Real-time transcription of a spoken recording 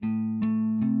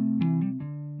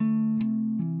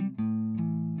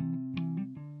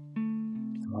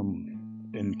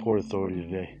Port Authority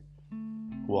today,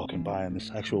 walking by, and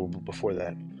this actual before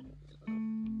that,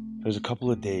 there's a couple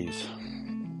of days.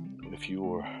 If you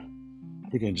were, I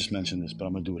think I just mentioned this, but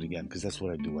I'm gonna do it again because that's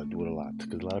what I do. I do it a lot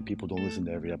because a lot of people don't listen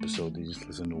to every episode; they just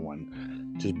listen to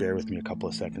one. Just bear with me a couple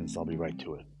of seconds; I'll be right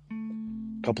to it.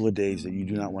 A couple of days that you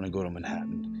do not want to go to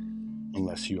Manhattan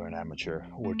unless you are an amateur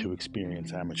or to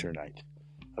experience amateur night.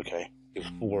 Okay, there's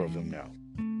 4 of them now.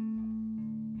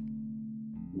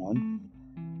 One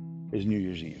is New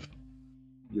Year's Eve.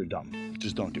 You're dumb.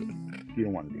 Just don't do it. You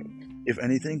don't want to do it. If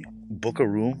anything, book a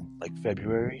room like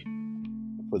February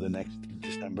for the next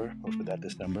December or for that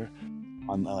December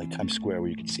on like Times Square where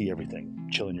you can see everything.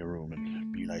 Chill in your room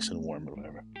and be nice and warm or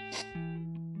whatever.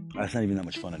 That's not even that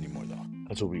much fun anymore though.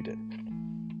 That's what we did.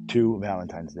 2,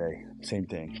 Valentine's Day. Same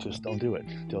thing. Just don't do it.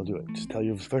 Don't do it. Just tell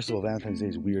you, first of all, Valentine's Day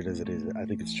is weird as it is. I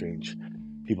think it's strange.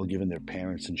 People giving their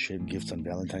parents and shit gifts on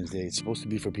Valentine's Day. It's supposed to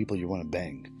be for people you want to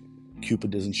bang.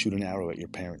 Cupid doesn't shoot an arrow at your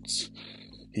parents.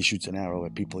 He shoots an arrow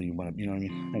at people you want to, you know what I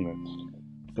mean? Anyway,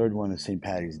 3rd one is St.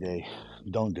 Patty's Day.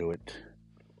 Don't do it.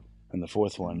 And the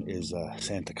 4th one is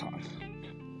SantaCon.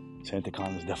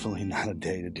 SantaCon is definitely not a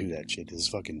day to do that shit. This is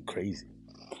fucking crazy.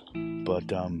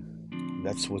 But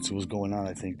that's what was going on,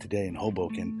 I think, today in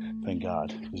Hoboken. Thank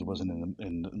God, because it wasn't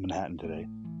in Manhattan today.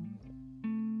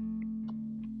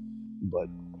 But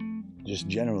just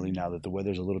generally now that the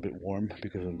weather's a little bit warm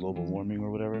because of global warming or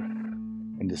whatever,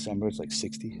 in December it's like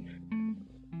 60,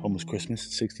 almost Christmas,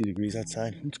 60 degrees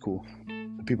outside. It's cool.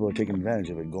 The people are taking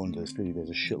advantage of it, going to the city. There's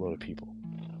a shitload of people,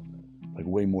 like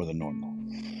way more than normal.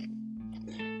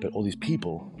 But all these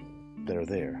people that are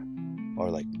there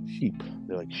are like sheep.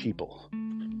 They're like sheeple.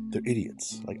 They're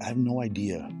idiots. Like, I have no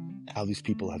idea how these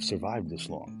people have survived this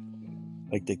long.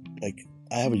 Like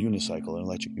I have a unicycle, an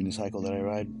electric unicycle that I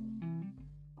ride,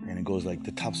 and it goes like,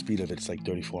 the top speed of it's like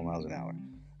 34 miles an hour.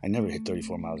 I never hit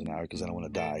 34 miles an hour because I don't want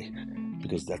to die,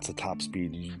 because that's the top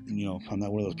speed. You know, I'm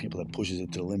not one of those people that pushes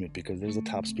it to the limit, because there's a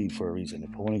top speed for a reason.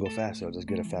 If I want to go faster, I'll just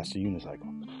get a faster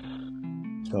unicycle.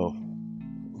 So,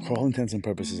 for all intents and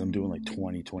purposes, I'm doing like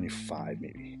 20, 25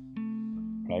 maybe,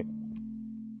 right?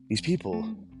 These people,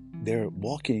 they're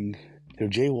jaywalking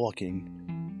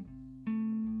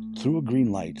through a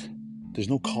green light. There's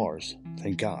no cars,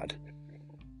 thank God,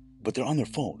 but they're on their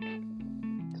phone.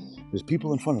 There's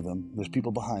people in front of them, there's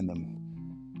people behind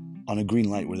them on a green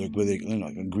light where they're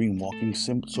like a green walking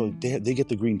sim. So they get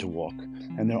the green to walk,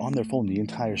 and they're on their phone the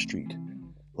entire street.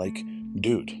 Like,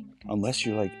 dude, unless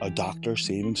you're like a doctor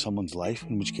saving someone's life,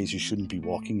 in which case you shouldn't be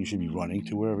walking, you should be running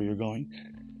to wherever you're going.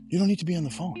 You don't need to be on the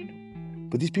phone.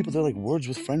 But these people, they're like words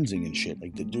with frenzying and shit.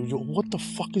 Like, what the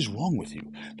fuck is wrong with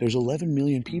you? There's 11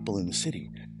 million people in the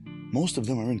city. Most of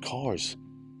them are in cars,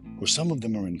 or some of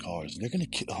them are in cars. They're gonna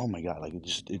kill. Oh my God! Like,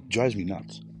 it drives me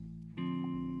nuts.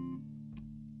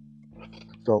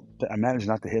 So I managed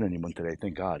not to hit anyone today,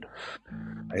 thank God.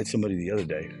 I hit somebody the other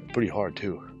day, pretty hard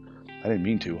too. I didn't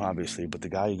mean to, obviously, but the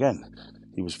guy, again,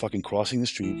 he was fucking crossing the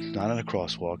street, not on a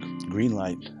crosswalk, green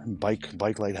light,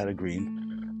 bike light had a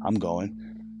green. I'm going,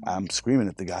 I'm screaming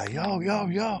at the guy, yo, yo,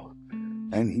 yo.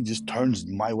 And he just turns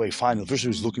my way fine. First he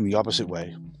was looking the opposite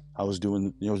way. I was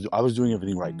doing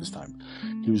everything right this time.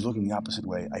 He was looking the opposite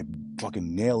way. I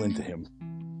fucking nail into him.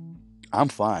 I'm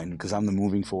fine because I'm the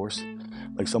moving force.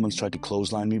 Like, someone's tried to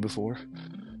clothesline me before,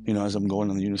 you know, as I'm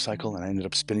going on the unicycle, and I ended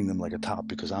up spinning them like a top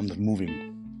because I'm the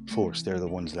moving force. They're the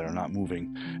ones that are not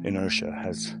moving. Inertia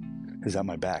is at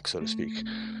my back, so to speak.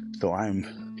 So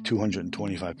I'm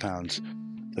 225 pounds.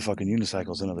 The fucking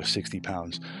unicycle's another 60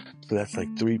 pounds. So that's like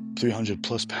 300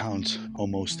 plus pounds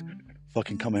almost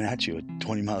fucking coming at you at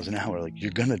 20 miles an hour. Like,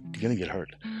 you're gonna get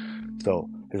hurt. So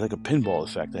there's like a pinball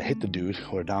effect. I hit the dude,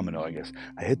 or a domino, I guess.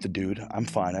 I hit the dude. I'm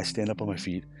fine. I stand up on my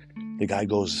feet. The guy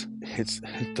hits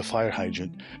the fire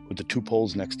hydrant with the 2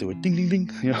 poles next to it. Ding, ding, ding.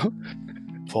 You know,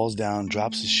 falls down,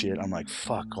 drops his shit. I'm like,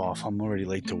 fuck off. I'm already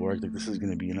late to work. Like, this is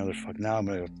gonna be another fuck. Now I'm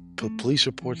gonna put police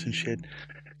reports and shit.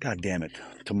 God damn it.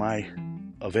 To my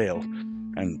avail,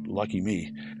 and lucky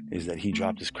me, is that he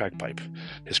dropped his crack pipe.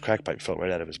 His crack pipe fell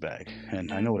right out of his bag.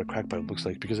 And I know what a crack pipe looks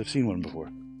like because I've seen one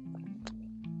before.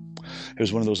 It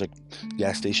was one of those like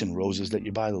gas station roses that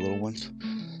you buy, the little ones.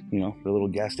 You know, the little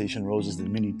gas station roses, the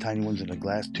mini tiny ones in a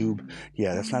glass tube.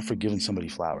 Yeah, that's not for giving somebody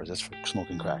flowers. That's for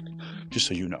smoking crack. Just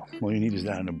so you know. All you need is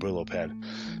that and a Brillo pad.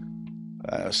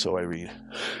 So I read.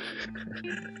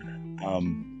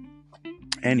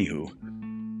 Anywho,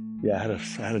 yeah, I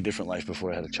had a different life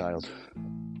before I had a child.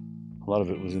 A lot of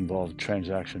it was involved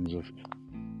transactions of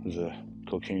the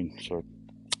cocaine sort.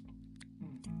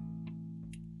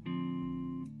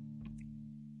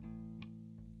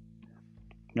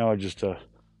 Now I just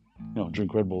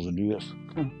drink Red Bulls and do this.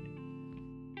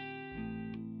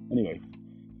 Anyway,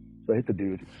 so I hit the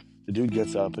dude. The dude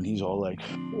gets up and he's all like,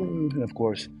 and of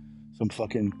course, some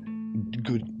fucking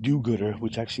do-gooder,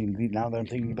 which actually, now that I'm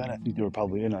thinking about it, I think they were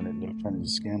probably in on it. They were trying to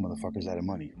scam motherfuckers out of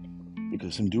money.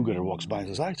 Because some do-gooder walks by and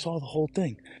says, I saw the whole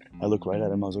thing. I look right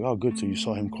at him. I was like, oh, good. So you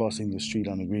saw him crossing the street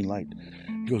on the green light.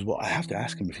 He goes, well, I have to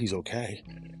ask him if he's okay.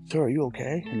 Sir, are you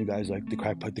okay? And the guy's like, the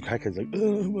crackhead's like,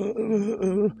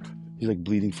 he's like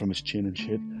bleeding from his chin and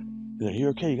shit. He's like, you're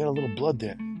okay. You got a little blood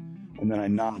there. And then I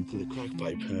nod to the crack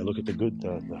pipe and I look at the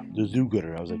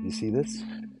do-gooder. I was like, you see this?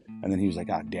 And then he was like,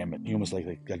 ah, damn it. He almost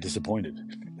like got disappointed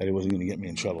that he wasn't going to get me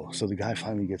in trouble. So the guy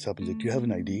finally gets up. He's like, do you have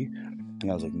an ID? And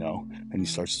I was like, no. And he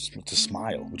starts to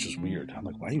smile, which is weird. I'm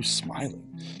like, why are you smiling?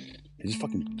 He's just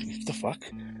fucking, what the fuck?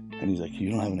 And he's like,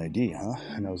 you don't have an ID, huh?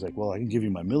 And I was like, well, I can give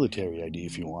you my military ID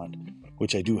if you want,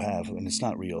 which I do have, and it's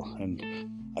not real. And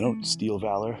I don't steal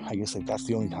valor. I guess like that's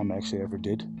the only time I actually ever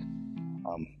did,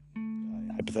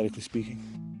 hypothetically speaking.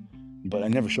 But I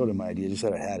never showed him my ID. I just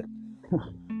said I had it.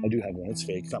 I do have one. It's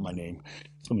fake. It's not my name.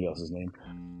 It's somebody else's name.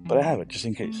 But I have it just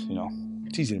in case, you know.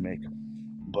 It's easy to make.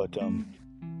 But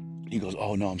he goes,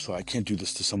 oh, no, I'm sorry. I can't do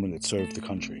this to someone that served the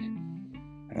country.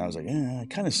 And I was like, I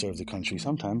kind of serve the country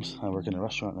sometimes. I work in a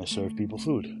restaurant and I serve people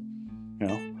food, you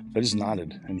know. So I just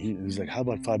nodded. And he's like, how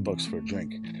about $5 for a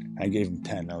drink? And I gave him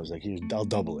 10. I was like, I'll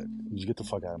double it. Just get the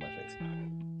fuck out of my face.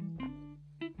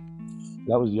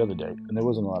 That was the other day. And there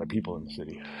wasn't a lot of people in the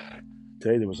city.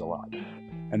 Today there was a lot.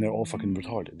 And they're all fucking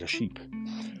retarded. They're sheep.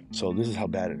 So this is how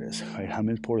bad it is. Right? I'm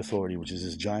in Port Authority, which is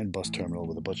this giant bus terminal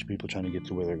with a bunch of people trying to get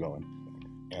to where they're going.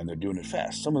 And they're doing it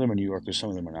fast. Some of them are New Yorkers, some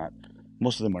of them are not.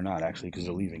 Most of them are not, actually, because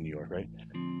they're leaving New York, right?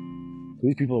 So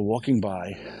these people are walking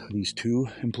by these two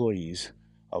employees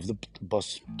of the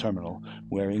bus terminal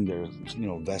wearing their,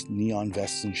 neon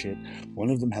vests and shit. One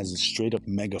of them has a straight-up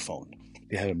megaphone.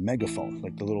 They had a megaphone,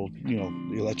 like the little,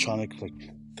 the electronic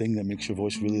thing that makes your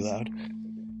voice really loud.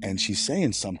 And she's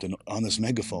saying something on this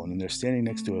megaphone, and they're standing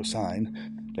next to a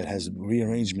sign that has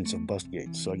rearrangements of bus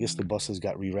gates. So I guess the buses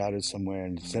got rerouted somewhere,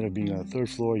 and instead of being on the third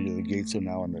floor, the gates are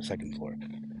now on the second floor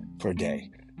for a day,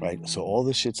 right? So all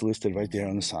this shit's listed right there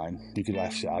on the sign. You could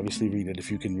obviously read it if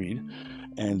you can read.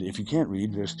 And if you can't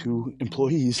read, there's two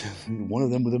employees, one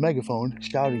of them with a megaphone,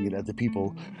 shouting it at the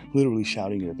people, literally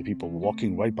shouting it at the people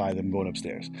walking right by them going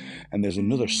upstairs. And there's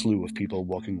another slew of people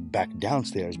walking back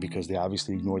downstairs because they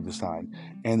obviously ignored the sign,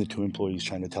 and the two employees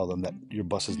trying to tell them that your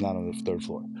bus is not on the third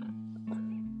floor.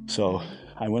 So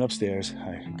I went upstairs.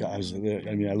 I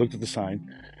looked at the sign.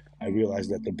 I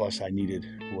realized that the bus I needed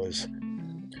was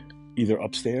either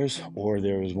upstairs or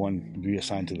there was one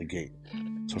reassigned to the gate.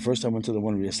 So first I went to the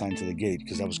one reassigned to the gate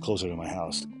because that was closer to my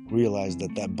house. Realized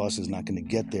that bus is not going to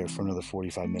get there for another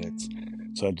 45 minutes.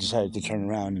 So I decided to turn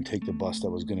around and take the bus that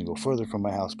was going to go further from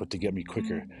my house, but to get me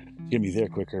there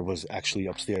quicker was actually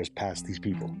upstairs past these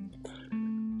people.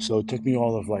 So it took me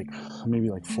all of maybe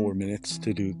 4 minutes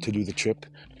to do the trip.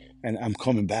 And I'm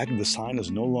coming back and the sign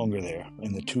is no longer there.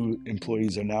 And the two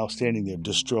employees are now standing there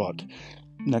distraught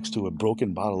next to a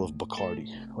broken bottle of Bacardi.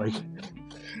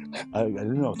 I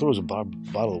didn't know. I thought it was a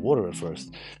bottle of water at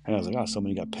first. And I was like,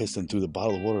 somebody got pissed and threw the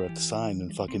bottle of water at the sign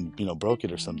and fucking, broke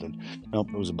it or something. Nope,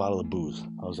 it was a bottle of booze.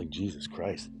 I was like, Jesus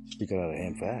Christ. She got out of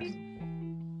hand fast.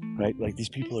 Right? These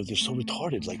people they're so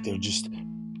retarded. They're just,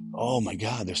 oh my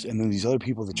God. And then these other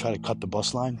people that try to cut the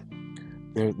bus line,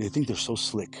 they think they're so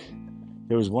slick.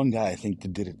 There was one guy, I think,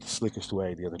 that did it the slickest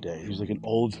way the other day. He was an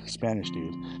old Spanish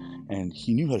dude, and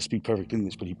he knew how to speak perfect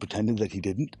English, but he pretended that he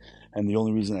didn't. And the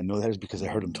only reason I know that is because I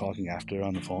heard him talking after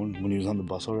on the phone when he was on the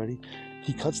bus already.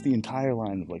 He cuts the entire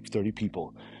line of 30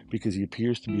 people because he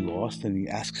appears to be lost, and he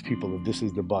asks people if this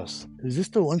is the bus. Is this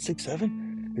the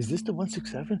 167? Is this the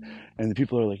 167? And the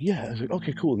people are like, yeah. I was like,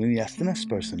 okay, cool. And then he asks the next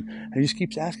person, and he just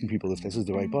keeps asking people if this is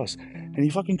the right bus. And he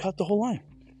fucking cut the whole line.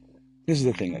 This is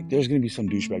the thing, there's going to be some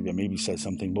douchebag that maybe says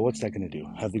something, but what's that going to do?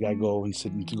 Have the guy go and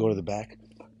sit and to go to the back?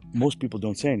 Most people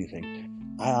don't say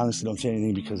anything. I honestly don't say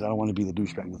anything because I don't want to be the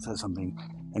douchebag that says something.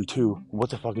 And two, what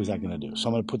the fuck is that going to do? So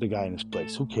I'm going to put the guy in his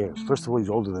place. Who cares? First of all, he's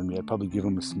older than me. I'd probably give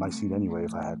him my seat anyway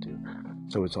if I had to.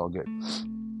 So it's all good.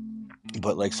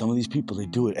 But some of these people, they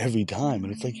do it every time.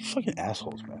 And it's you fucking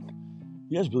assholes, man.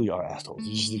 You guys really are assholes.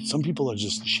 It's just some people are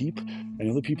just sheep and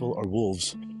other people are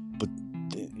wolves. But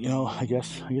I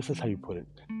guess that's how you put it.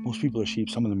 Most people are sheep,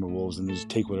 some of them are wolves, and they just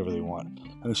take whatever they want.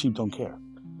 And the sheep don't care.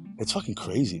 It's fucking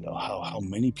crazy, though, how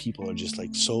many people are just,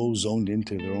 so zoned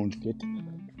into their own shit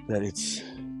that it's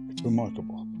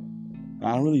remarkable.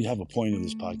 I don't really have a point in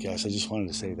this podcast. I just wanted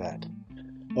to say that.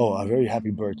 Oh, a very happy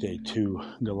birthday to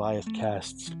Goliath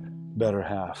Cast's better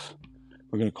half.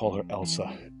 We're going to call her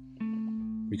Elsa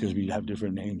because we have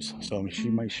different names. So she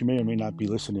may or may not be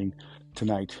listening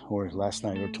tonight or last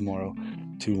night or tomorrow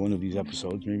to one of these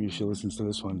episodes. Maybe if she listens to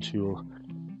this one, she'll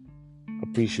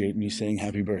appreciate me saying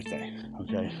happy birthday.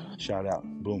 Okay, shout out,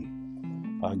 boom.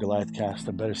 Goliath Cast,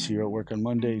 I better see you at work on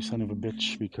Monday, you son of a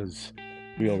bitch, because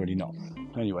we already know.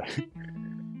 Anyway,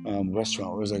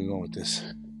 restaurant, where's I going with this?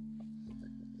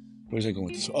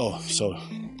 Oh, so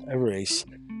Everace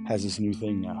has this new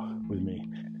thing now with me.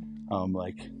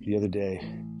 Like the other day,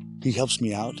 he helps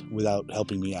me out without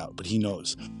helping me out, but he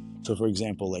knows. So for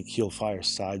example, like he'll fire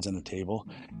sides on the table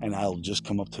and I'll just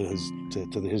come up to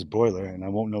his broiler and I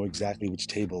won't know exactly which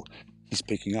table he's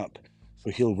picking up. So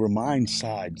he'll remind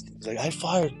sides. He's like, I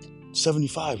fired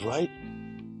 75, right?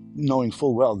 Knowing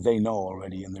full well they know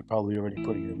already and they're probably already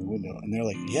putting it in the window. And they're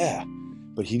like, yeah.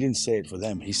 But he didn't say it for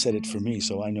them. He said it for me,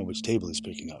 so I know which table he's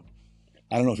picking up.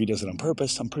 I don't know if he does it on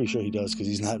purpose. I'm pretty sure he does because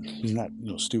he's not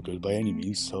stupid by any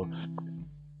means. So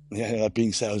yeah, that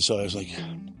being said, so I was like,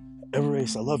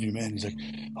 Everace, I love you, man. He's like,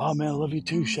 oh man, I love you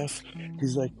too, chef.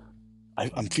 He's like,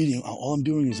 I'm feeding. All I'm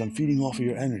doing is I'm feeding off of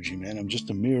your energy, man. I'm just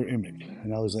a mirror image.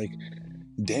 And I was like,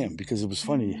 damn, because it was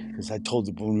funny because I told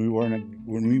him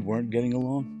when we weren't getting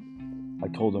along, I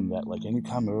told him that like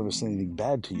anytime I ever said anything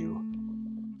bad to you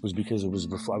was because I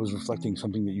was reflecting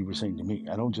something that you were saying to me.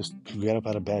 I don't just get up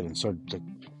out of bed and start like,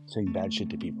 saying bad shit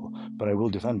to people, but I will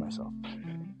defend myself.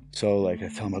 So like I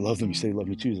tell him I love them. He said he loved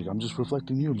me too. He's like, I'm just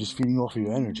reflecting you. I'm just feeding off of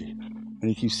your energy. And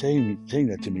he keeps saying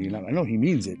that to me, and I know he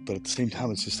means it, but at the same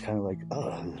time, it's just kind of like,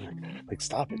 like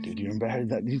stop it, dude. You're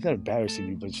embarrassed. He's not embarrassing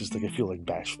me, but it's just like I feel like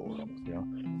bashful, almost, you know.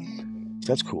 So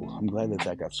that's cool. I'm glad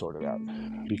that got sorted out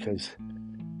because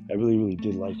I really, really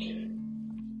did like,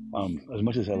 as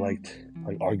much as I liked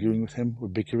like arguing with him or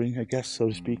bickering, I guess, so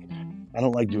to speak. I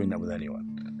don't like doing that with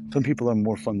anyone. Some people are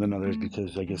more fun than others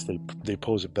because I guess they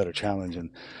pose a better challenge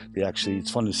and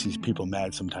it's fun to see people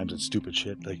mad sometimes at stupid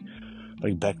shit.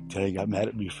 Like Beck today got mad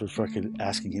at me for fucking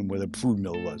asking him where the food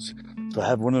mill was. So I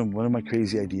have one of my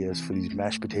crazy ideas for these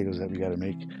mashed potatoes that we got to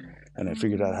make, and I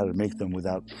figured out how to make them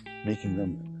without making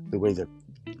them the way that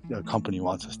the company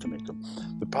wants us to make them.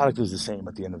 The product is the same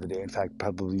at the end of the day. In fact,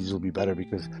 probably these will be better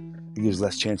because it gives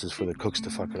less chances for the cooks to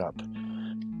fuck it up.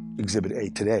 Exhibit A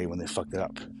today when they fucked it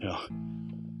up, you know.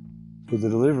 For the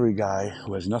delivery guy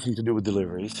who has nothing to do with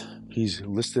deliveries, he's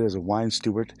listed as a wine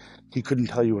steward. He couldn't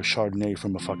tell you a Chardonnay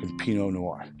from a fucking Pinot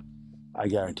Noir. I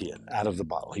guarantee it. Out of the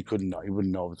bottle. He couldn't know. He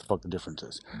wouldn't know what the fuck the difference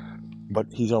is. But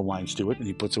he's our wine steward and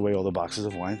he puts away all the boxes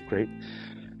of wine. Great.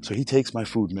 So he takes my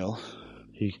food mill.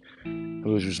 It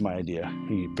was just my idea.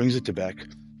 He brings it to Beck.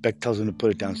 Beck tells him to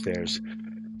put it downstairs.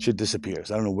 Shit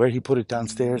disappears. I don't know where he put it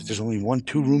downstairs. There's only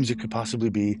 2 rooms it could possibly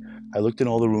be. I looked in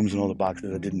all the rooms and all the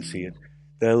boxes. I didn't see it.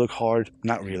 Did I look hard?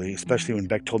 Not really, especially when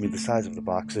Beck told me the size of the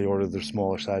box. They ordered the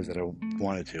smaller size that I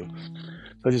wanted to.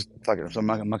 So I just, fuck it. So I'm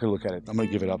not going to look at it. I'm going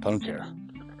to give it up. I don't care.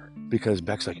 Because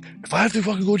Beck's like, if I have to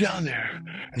fucking go down there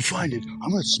and find it, I'm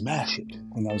going to smash it.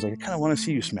 And I was like, I kind of want to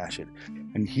see you smash it.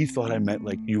 And he thought I meant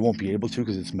like, you won't be able to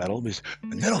because it's metal.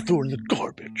 And then I'll throw it in the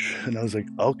garbage. And I was like,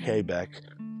 okay, Beck,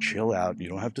 chill out. You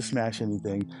don't have to smash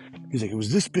anything. He's like, it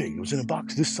was this big. It was in a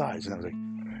box this size. And I was like,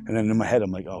 and then in my head,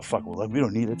 I'm like, oh, fuck, well, we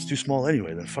don't need it. It's too small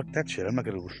anyway. Then fuck that shit. I'm not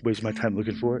going to waste my time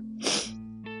looking for it.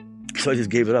 So I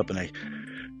just gave it up and I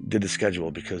did the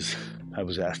schedule because I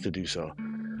was asked to do so.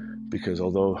 Because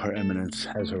although Her Eminence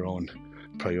has her own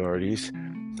priorities,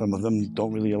 some of them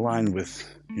don't really align with,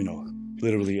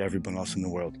 literally everyone else in the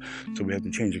world. So we had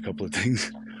to change a couple of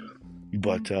things.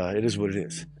 But it is what it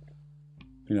is.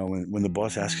 When the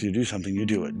boss asks you to do something, you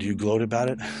do it. Do you gloat about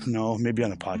it? No, maybe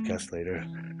on a podcast later.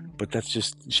 But that's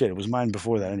just shit. It was mine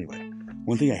before that anyway.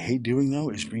 One thing I hate doing, though,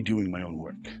 is redoing my own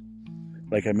work.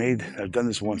 Like I've done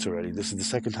this once already. This is the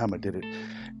second time I did it.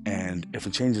 And if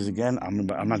it changes again, I'm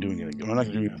not doing it again. I'm not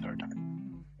going to do it the third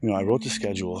time. I wrote the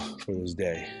schedule for this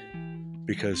day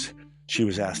because she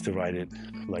was asked to write it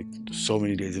like so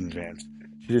many days in advance.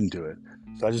 She didn't do it.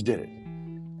 So I just did it.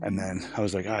 And then I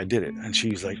was like, I did it. And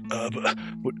she's like,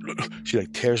 she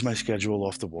like tears my schedule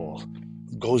off the wall,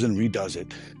 goes and redoes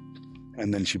it.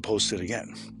 And then she posts it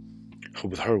again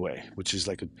with her way, which is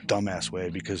like a dumbass way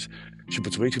because she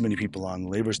puts way too many people on,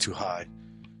 labor's too high,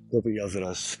 corporate yells at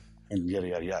us, and yada,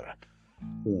 yada, yada.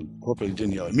 Corporate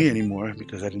didn't yell at me anymore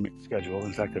because I didn't make the schedule.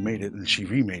 In fact, I made it and she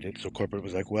remade it. So corporate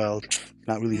was like, well,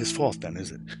 not really his fault then,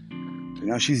 is it? So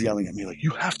now she's yelling at me like,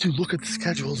 you have to look at the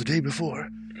schedule the day before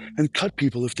and cut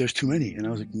people if there's too many. And I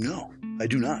was like, no, I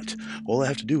do not. All I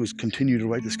have to do is continue to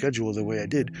write the schedule the way I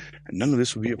did, and none of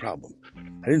this would be a problem.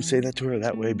 I didn't say that to her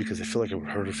that way because I feel like it would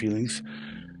hurt her feelings.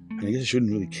 And I guess I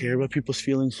shouldn't really care about people's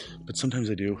feelings, but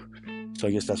sometimes I do. So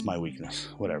I guess that's my weakness.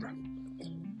 Whatever.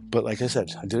 But like I said,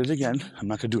 I did it again. I'm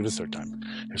not going to do it a third time.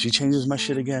 If she changes my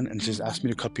shit again and just asks me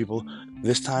to cut people,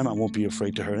 this time I won't be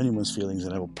afraid to hurt anyone's feelings,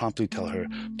 and I will promptly tell her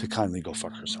to kindly go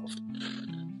fuck herself.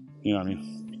 You know what I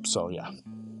mean? So, yeah.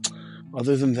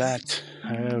 Other than that,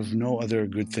 I have no other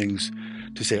good things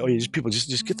to say. Oh, yeah,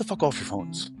 just get the fuck off your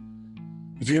phones.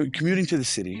 If you're commuting to the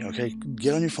city, okay,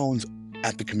 get on your phones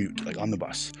at the commute, like on the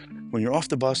bus. When you're off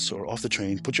the bus or off the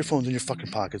train, put your phones in your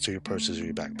fucking pockets or your purses or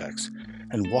your backpacks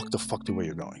and walk the fuck to where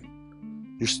you're going.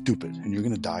 You're stupid, and you're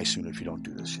gonna die soon if you don't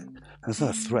do this shit. And it's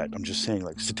not a threat. I'm just saying,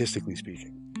 like, statistically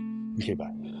speaking. Okay,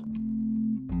 bye.